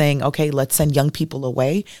 Instead of saying, okay, let's send young people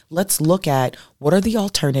away, let's look at what are the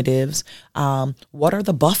alternatives, what are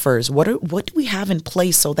the buffers, what do we have in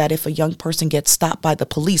place so that if a young person gets stopped by the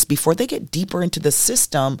police before they get deeper into the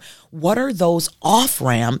system, what are those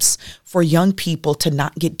off-ramps for young people to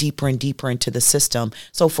not get deeper and deeper into the system?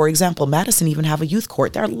 So, for example, Madison even have a youth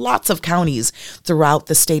court. There are lots of counties throughout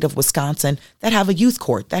the state of Wisconsin that have a youth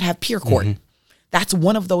court, that have peer court. That's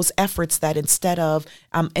one of those efforts that instead of,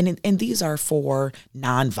 and these are for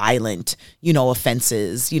nonviolent,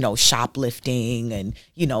 offenses, shoplifting and,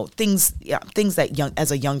 things that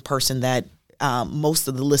as a young person that most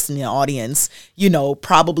of the listening audience,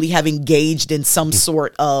 probably have engaged in some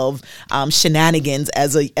sort of shenanigans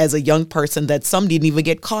as a young person that some didn't even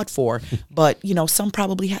get caught for. But, some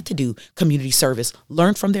probably had to do community service,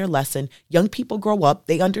 learn from their lesson. Young people grow up,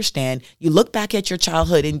 they understand. You look back at your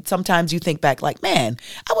childhood and sometimes you think back like, man,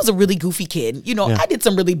 I was a really goofy kid. I did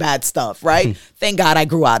some really bad stuff, right? Thank God I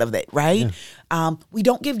grew out of it, right? We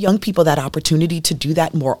don't give young people that opportunity to do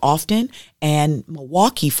that more often. And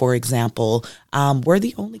Milwaukee, for example, we're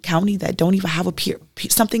the only county that don't even have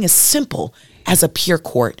something as simple as a peer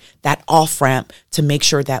court, that off-ramp to make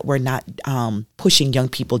sure that we're not pushing young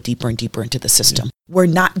people deeper and deeper into the system. We're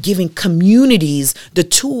not giving communities the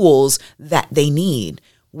tools that they need.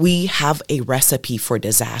 We have a recipe for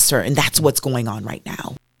disaster, and that's what's going on right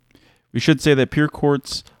now. We should say that peer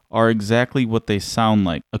courts are exactly what they sound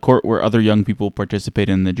like, a court where other young people participate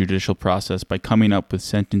in the judicial process by coming up with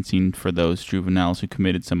sentencing for those juveniles who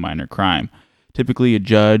committed some minor crime. Typically, a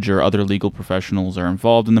judge or other legal professionals are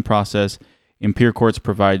involved in the process, and peer courts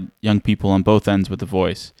provide young people on both ends with a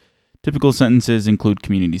voice. Typical sentences include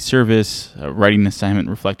community service, a writing assignment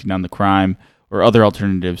reflecting on the crime, or other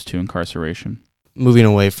alternatives to incarceration. Moving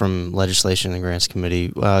away from legislation and grants committee,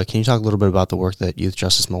 can you talk a little bit about the work that Youth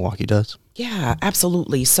Justice Milwaukee does? Yeah,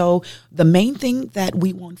 absolutely. So the main thing that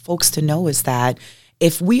we want folks to know is that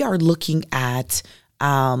if we are looking at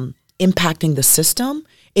impacting the system,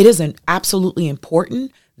 it is absolutely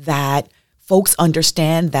important that folks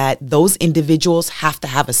understand that those individuals have to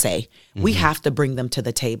have a say. We have to bring them to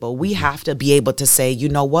the table. We have to be able to say, you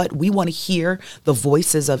know what, we want to hear the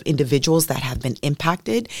voices of individuals that have been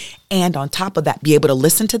impacted. And on top of that, be able to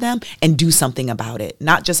listen to them and do something about it.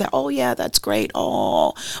 Not just say, oh, yeah, that's great.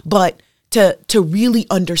 Oh, but to really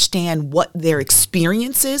understand what their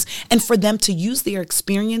experience is and for them to use their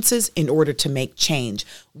experiences in order to make change.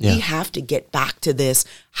 Yeah. We have to get back to this.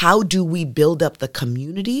 How do we build up the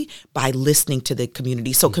community? By listening to the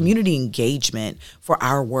community. So community engagement for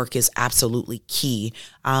our work is absolutely key.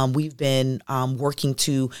 We've been working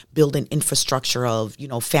to build an infrastructure of,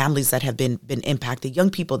 families that have been impacted,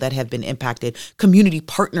 young people that have been impacted, community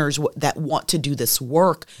partners that want to do this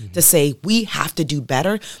work to say we have to do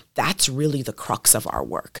better. That's really the crux of our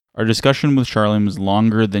work. Our discussion with Charlene was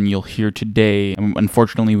longer than you'll hear today.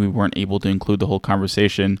 Unfortunately, we weren't able to include the whole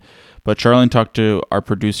conversation, but Charlene talked to our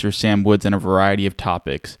producer, Sam Woods, on a variety of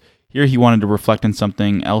topics. Here he wanted to reflect on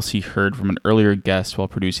something else he heard from an earlier guest while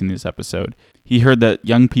producing this episode. He heard that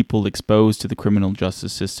young people exposed to the criminal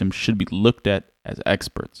justice system should be looked at as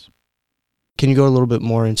experts. Can you go a little bit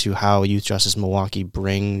more into how Youth Justice Milwaukee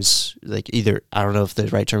brings, either, I don't know if the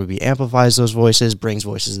right term would be amplifies those voices, brings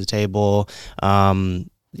voices to the table?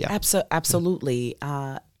 Yeah. Absolutely.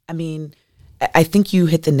 I think you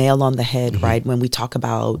hit the nail on the head, right? When we talk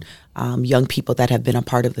about young people that have been a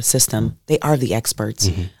part of the system, they are the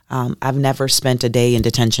experts. I've never spent a day in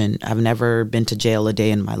detention. I've never been to jail a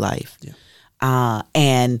day in my life. Yeah.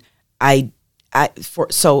 And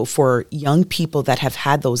for young people that have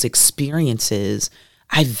had those experiences,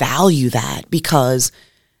 I value that because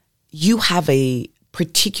you have a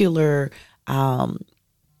particular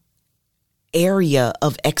area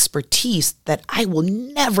of expertise that I will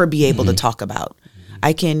never be able to talk about.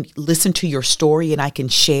 I can listen to your story and I can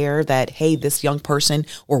share that, hey, this young person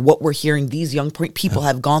or what we're hearing, these young people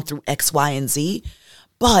have gone through X, Y, and Z.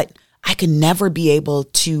 But I can never be able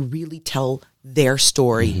to really tell their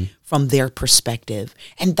story from their perspective.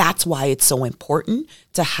 And that's why it's so important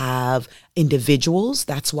to have individuals.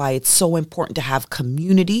 That's why it's so important to have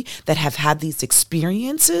community that have had these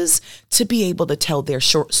experiences to be able to tell their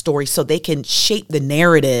short story so they can shape the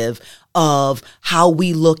narrative of how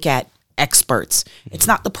we look at experts. It's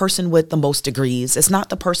not the person with the most degrees. It's not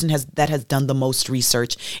the person that has done the most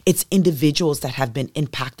research. It's individuals that have been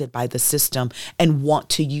impacted by the system and want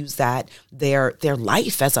to use their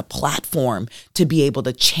life as a platform to be able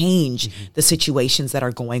to change the situations that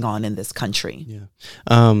are going on in this country.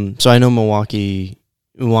 Yeah. So I know Milwaukee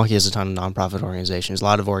has a ton of nonprofit organizations. A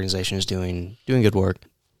lot of organizations doing good work.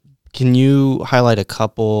 Can you highlight a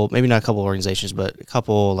couple, maybe not a couple organizations, but a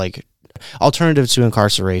couple like alternatives to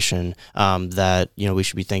incarceration that we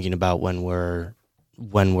should be thinking about when we're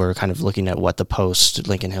kind of looking at what the post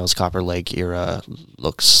Lincoln Hills Copper Lake era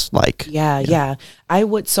looks like? Yeah. I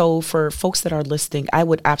would, so for folks that are listening, I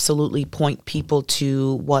would absolutely point people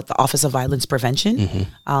to what the Office of Violence Prevention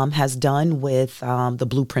has done with the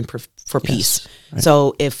Blueprint for Peace. Right.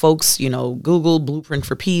 So if folks, Google Blueprint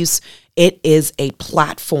for Peace, it is a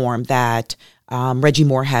platform that Reggie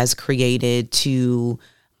Moore has created to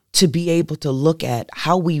be able to look at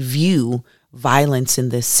how we view violence in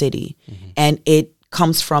this city. And it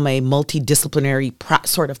comes from a multidisciplinary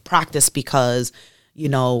sort of practice because,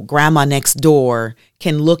 grandma next door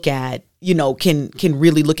can look at, can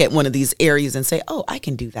really look at one of these areas and say, oh, I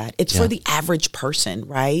can do that. It's for the average person,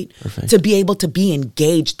 right? Perfect. To be able to be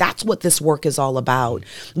engaged. That's what this work is all about.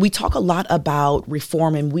 We talk a lot about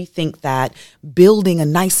reform and we think that building a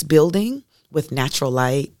nice building with natural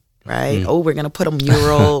light, right? Oh, we're going to put a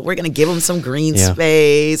mural. We're going to give them some green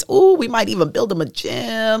space. Oh, we might even build them a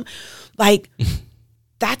gym. Like,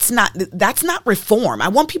 that's not reform. I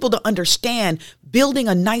want people to understand building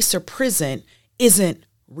a nicer prison isn't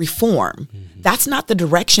reform. That's not the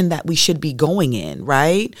direction that we should be going in,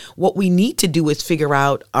 right? What we need to do is figure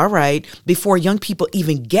out, all right, before young people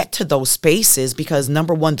even get to those spaces, because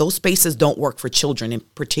number one, those spaces don't work for children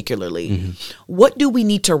particularly. What do we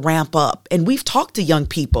need to ramp up? And we've talked to young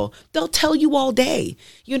people. They'll tell you all day,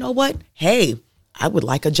 you know what? Hey, I would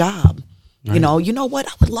like a job. Right. You know what?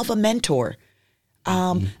 I would love a mentor.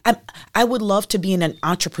 I would love to be in an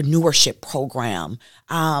entrepreneurship program.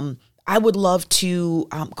 I would love to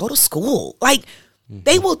go to school. Like,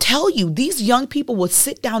 they will tell you, these young people will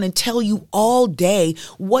sit down and tell you all day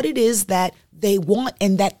what it is that they want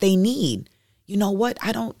and that they need. You know what?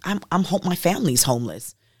 My family's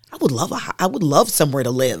homeless. I would love somewhere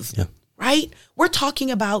to live. Yeah. Right? We're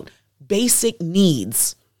talking about basic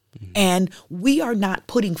needs. And we are not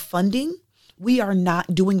putting funding. We are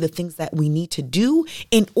not doing the things that we need to do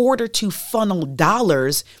in order to funnel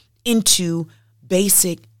dollars into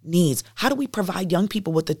basic needs. How do we provide young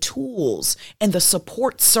people with the tools and the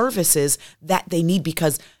support services that they need?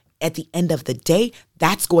 Because at the end of the day,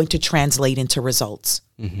 that's going to translate into results.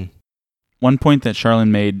 One point that Charlene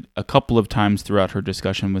made a couple of times throughout her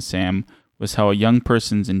discussion with Sam was how a young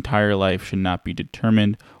person's entire life should not be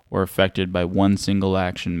determined or affected by one single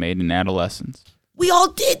action made in adolescence. We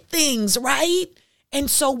all did things, right? And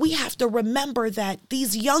so we have to remember that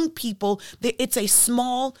these young people, it's a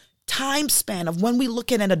small time span of when we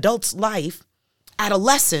look at an adult's life.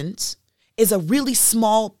 Adolescence is a really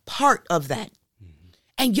small part of that.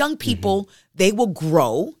 And young people, they will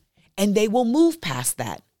grow and they will move past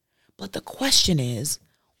that. But the question is,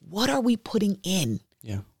 what are we putting in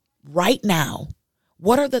right now?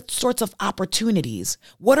 What are the sorts of opportunities?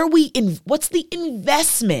 What's the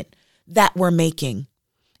investment that we're making?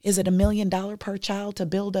 Is it $1 million per child to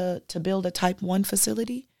build a type 1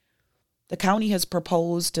 facility? The county has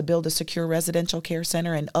proposed to build a secure residential care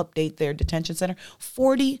center and update their detention center.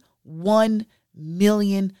 $41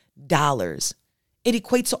 million. It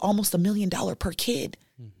equates to almost $1 million per kid.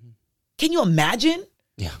 Can you imagine?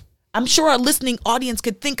 Yeah. I'm sure our listening audience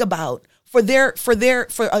could think about for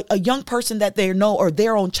a young person that they know or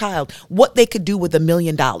their own child, what they could do with $1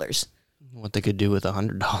 million. What they could do with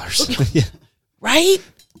 $100. Right?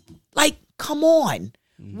 Like, come on.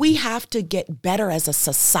 We have to get better as a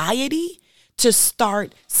society to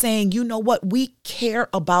start saying, you know what, we care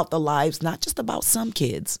about the lives, not just about some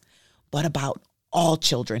kids, but about all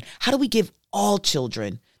children. How do we give all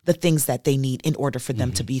children the things that they need in order for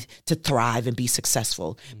them to thrive and be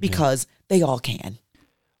successful? Because they all can.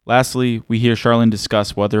 Lastly, we hear Charlene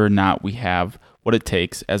discuss whether or not we have what it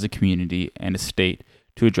takes as a community and a state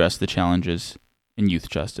to address the challenges in youth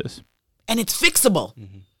justice. And it's fixable.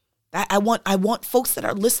 I want folks that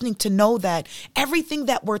are listening to know that everything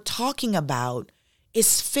that we're talking about is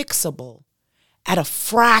fixable at a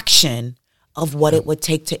fraction of what it would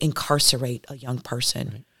take to incarcerate a young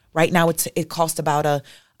person. Right now, it costs about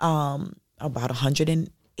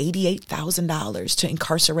 $188,000 to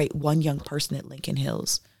incarcerate one young person at Lincoln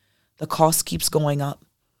Hills. The cost keeps going up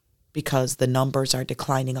because the numbers are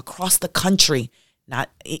declining across the country. Not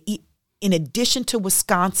in addition to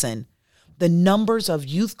Wisconsin, the numbers of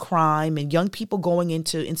youth crime and young people going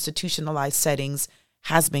into institutionalized settings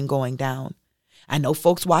has been going down. I know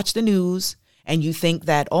folks watch the news and you think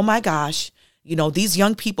that, oh my gosh, these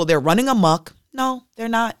young people, they're running amok. No, they're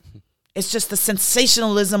not. It's just the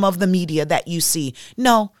sensationalism of the media that you see.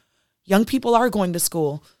 No, young people are going to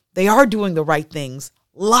school. They are doing the right things.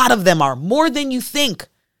 A lot of them are, more than you think.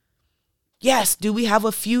 Yes, do we have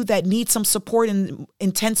a few that need some support and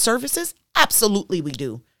intense services? Absolutely we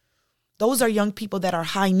do. Those are young people that are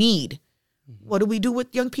high need. What do we do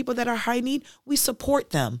with young people that are high need? We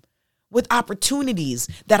support them with opportunities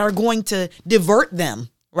that are going to divert them,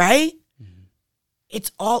 right?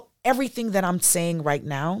 It's everything that I'm saying right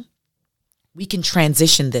now. We can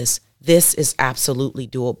transition this. This is absolutely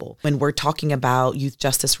doable. When we're talking about youth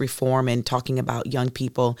justice reform and talking about young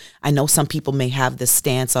people, I know some people may have this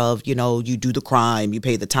stance of, you do the crime, you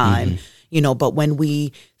pay the time, but when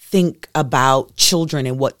we think about children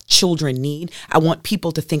and what children need, I want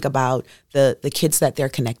people to think about the kids that they're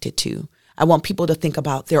connected to. I want people to think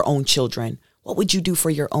about their own children. What would you do for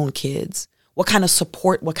your own kids? What kind of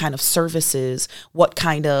support, what kind of services, what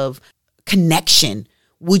kind of connection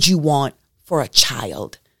would you want for a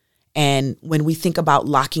child? And when we think about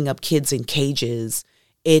locking up kids in cages,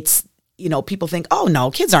 it's, people think, oh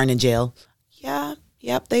no, kids aren't in jail.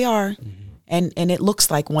 Yep, they are. And it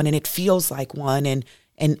looks like one and it feels like one.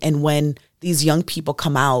 And when these young people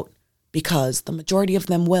come out, because the majority of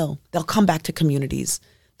them they'll come back to communities.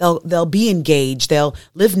 They'll be engaged. They'll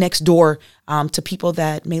live next door to people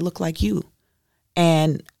that may look like you.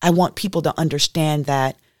 And I want people to understand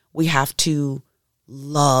that we have to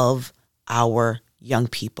love our young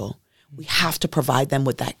people. We have to provide them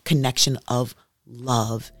with that connection of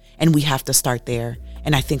love. And we have to start there.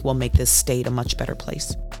 And I think we'll make this state a much better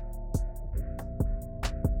place.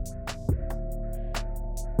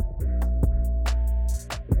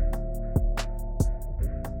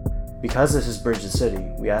 Because this is Bridge the City,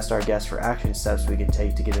 we asked our guests for action steps we can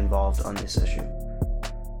take to get involved on this issue.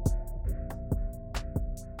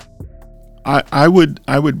 I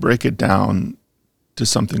would break it down to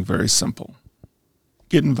something very simple.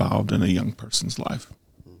 Get involved in a young person's life.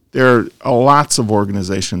 There are lots of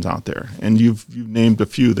organizations out there, and you've named a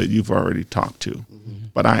few that you've already talked to.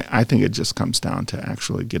 But I think it just comes down to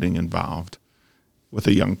actually getting involved with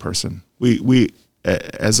a young person. We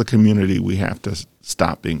as a community, we have to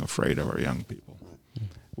stop being afraid of our young people.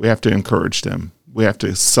 We have to encourage them. We have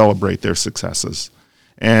to celebrate their successes,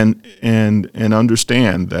 and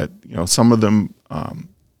understand that some of them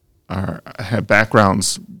have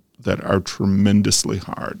backgrounds that are tremendously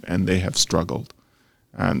hard, and they have struggled.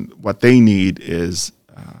 And what they need is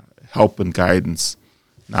help and guidance,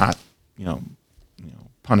 not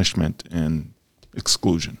punishment and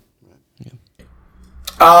exclusion.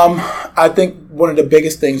 I think one of the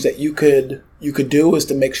biggest things that you could do is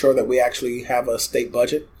to make sure that we actually have a state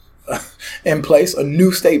budget in place, a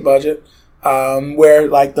new state budget, where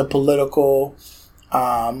like the political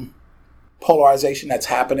polarization that's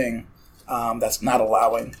happening, that's not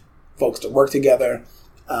allowing folks to work together,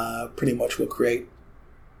 pretty much will create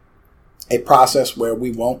a process where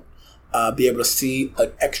we won't be able to see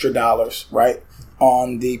extra dollars, right,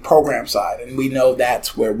 on the program side. And we know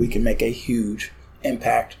that's where we can make a huge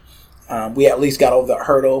impact. We at least got over the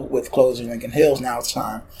hurdle with closing Lincoln Hills. Now it's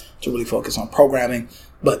time to really focus on programming.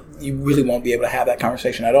 But you really won't be able to have that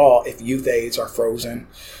conversation at all if youth aids are frozen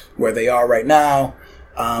where they are right now,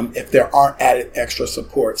 if there aren't added extra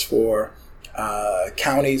supports for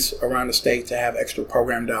counties around the state to have extra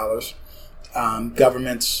program dollars,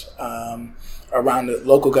 governments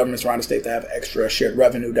local governments around the state to have extra shared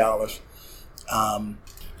revenue dollars,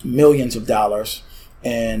 millions of dollars,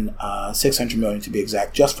 and $600 million to be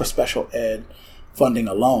exact, just for special ed funding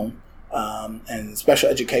alone. And special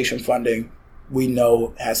education funding, we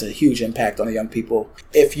know, has a huge impact on the young people.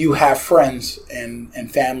 If you have friends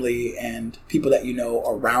and family and people that you know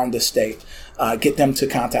around the state, get them to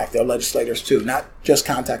contact their legislators too, not just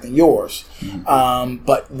contacting yours,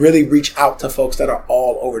 but really reach out to folks that are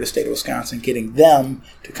all over the state of Wisconsin, getting them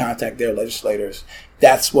to contact their legislators.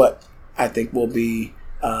 That's what I think will be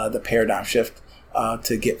the paradigm shift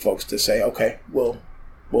to get folks to say, okay, we'll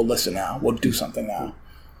listen now, we'll do something now.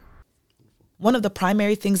 one of the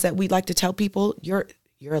primary things that we'd like to tell people, you're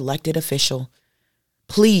elected official.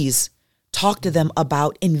 Please talk to them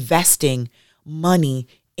about investing money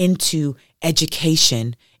into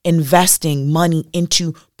education, investing money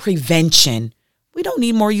into prevention. We don't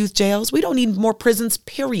need more youth jails. We don't need more prisons,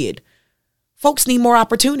 period. Folks need more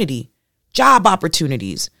opportunity, job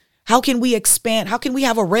opportunities. How can we expand? How can we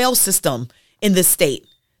have a rail system in this state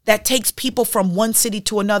that takes people from one city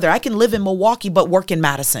to another? I can live in Milwaukee, but work in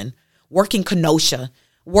Madison, work in Kenosha,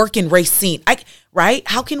 work in Racine, right?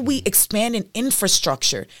 How can we expand an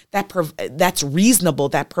infrastructure that's reasonable,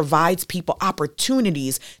 that provides people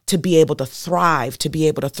opportunities to be able to thrive, to be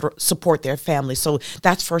able to support their families? So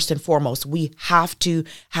that's first and foremost. We have to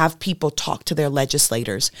have people talk to their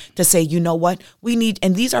legislators to say, you know what, we need,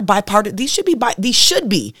 and these are bipartisan. These should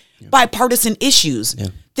be bipartisan issues. Yeah.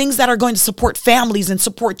 Things that are going to support families and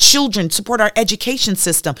support children, support our education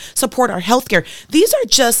system, support our healthcare. These are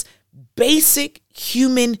just basic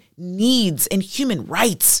human needs and human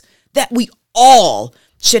rights that we all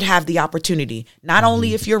should have the opportunity. Not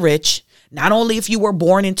only if you're rich, not only if you were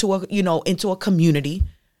born into a community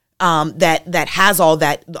that has all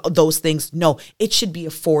those things. No, it should be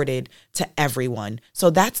afforded to everyone. So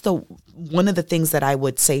that's one of the things that I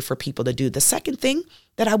would say for people to do. The second thing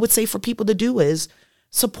that I would say for people to do is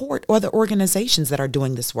support other organizations that are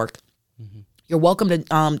doing this work. Mm-hmm. You're welcome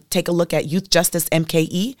to take a look at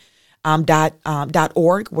YouthJusticeMKE.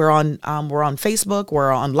 .org. We're on Facebook.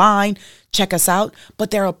 We're online. Check us out. But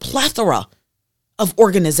there are a plethora of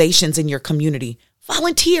organizations in your community.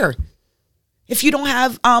 Volunteer. If you don't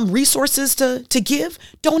have resources to give,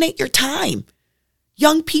 donate your time.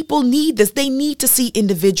 Young people need this. They need to see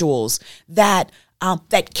individuals that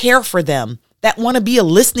care for them, that want to be a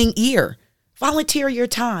listening ear. Volunteer your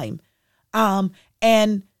time.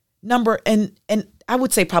 And I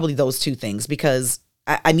would say probably those two things, because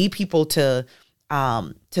I need people to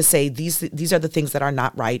say these are the things that are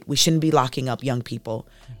not right. We shouldn't be locking up young people.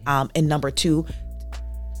 And number two,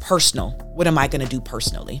 personal. What am I going to do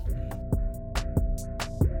personally?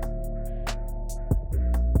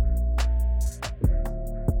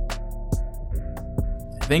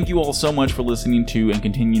 Thank you all so much for listening to and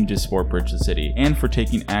continuing to support Bridge the City, and for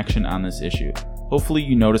taking action on this issue. Hopefully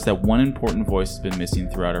you noticed that one important voice has been missing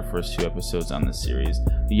throughout our first 2 episodes on this series,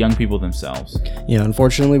 the young people themselves. Yeah,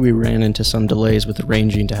 unfortunately we ran into some delays with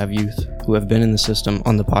arranging to have youth who have been in the system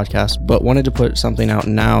on the podcast, but wanted to put something out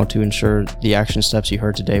now to ensure the action steps you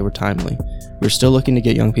heard today were timely. We're still looking to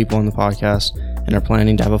get young people on the podcast and are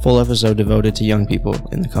planning to have a full episode devoted to young people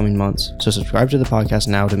in the coming months. So subscribe to the podcast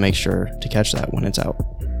now to make sure to catch that when it's out.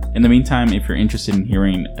 In the meantime, if you're interested in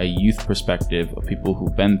hearing a youth perspective of people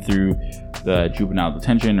who've been through the juvenile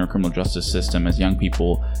detention or criminal justice system as young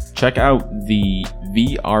people, check out the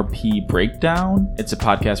VRP Breakdown. It's a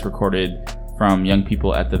podcast recorded from young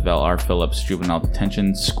people at the Vel R. Phillips Juvenile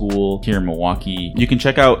Detention School here in Milwaukee. You can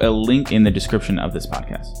check out a link in the description of this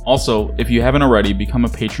podcast. Also, if you haven't already, become a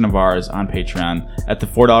patron of ours on Patreon at the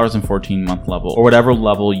 $4.14 month level, or whatever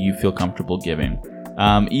level you feel comfortable giving.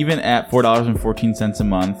 Even at $4.14 a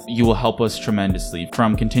month, you will help us tremendously,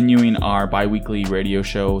 from continuing our bi-weekly radio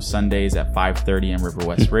show Sundays at 5:30 on River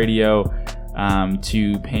West Radio,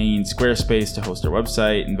 to paying Squarespace to host our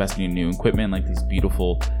website, investing in new equipment like these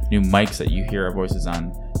beautiful new mics that you hear our voices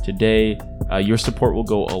on today. Your support will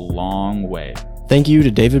go a long way. Thank you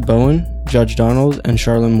to David Bowen, Judge Donald, and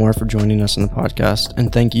Charlene Moore for joining us on the podcast,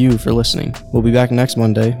 and thank you for listening. We'll be back next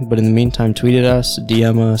Monday, but in the meantime, tweet at us,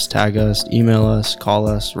 DM us, tag us, email us, call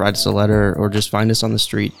us, write us a letter, or just find us on the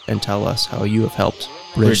street and tell us how you have helped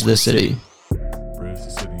bridge the city. Bridge the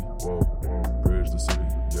city, whoa. Bridge the city,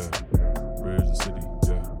 yeah. Bridge the city,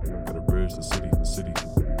 yeah. Gotta bridge the city,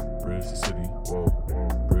 Bridge the city.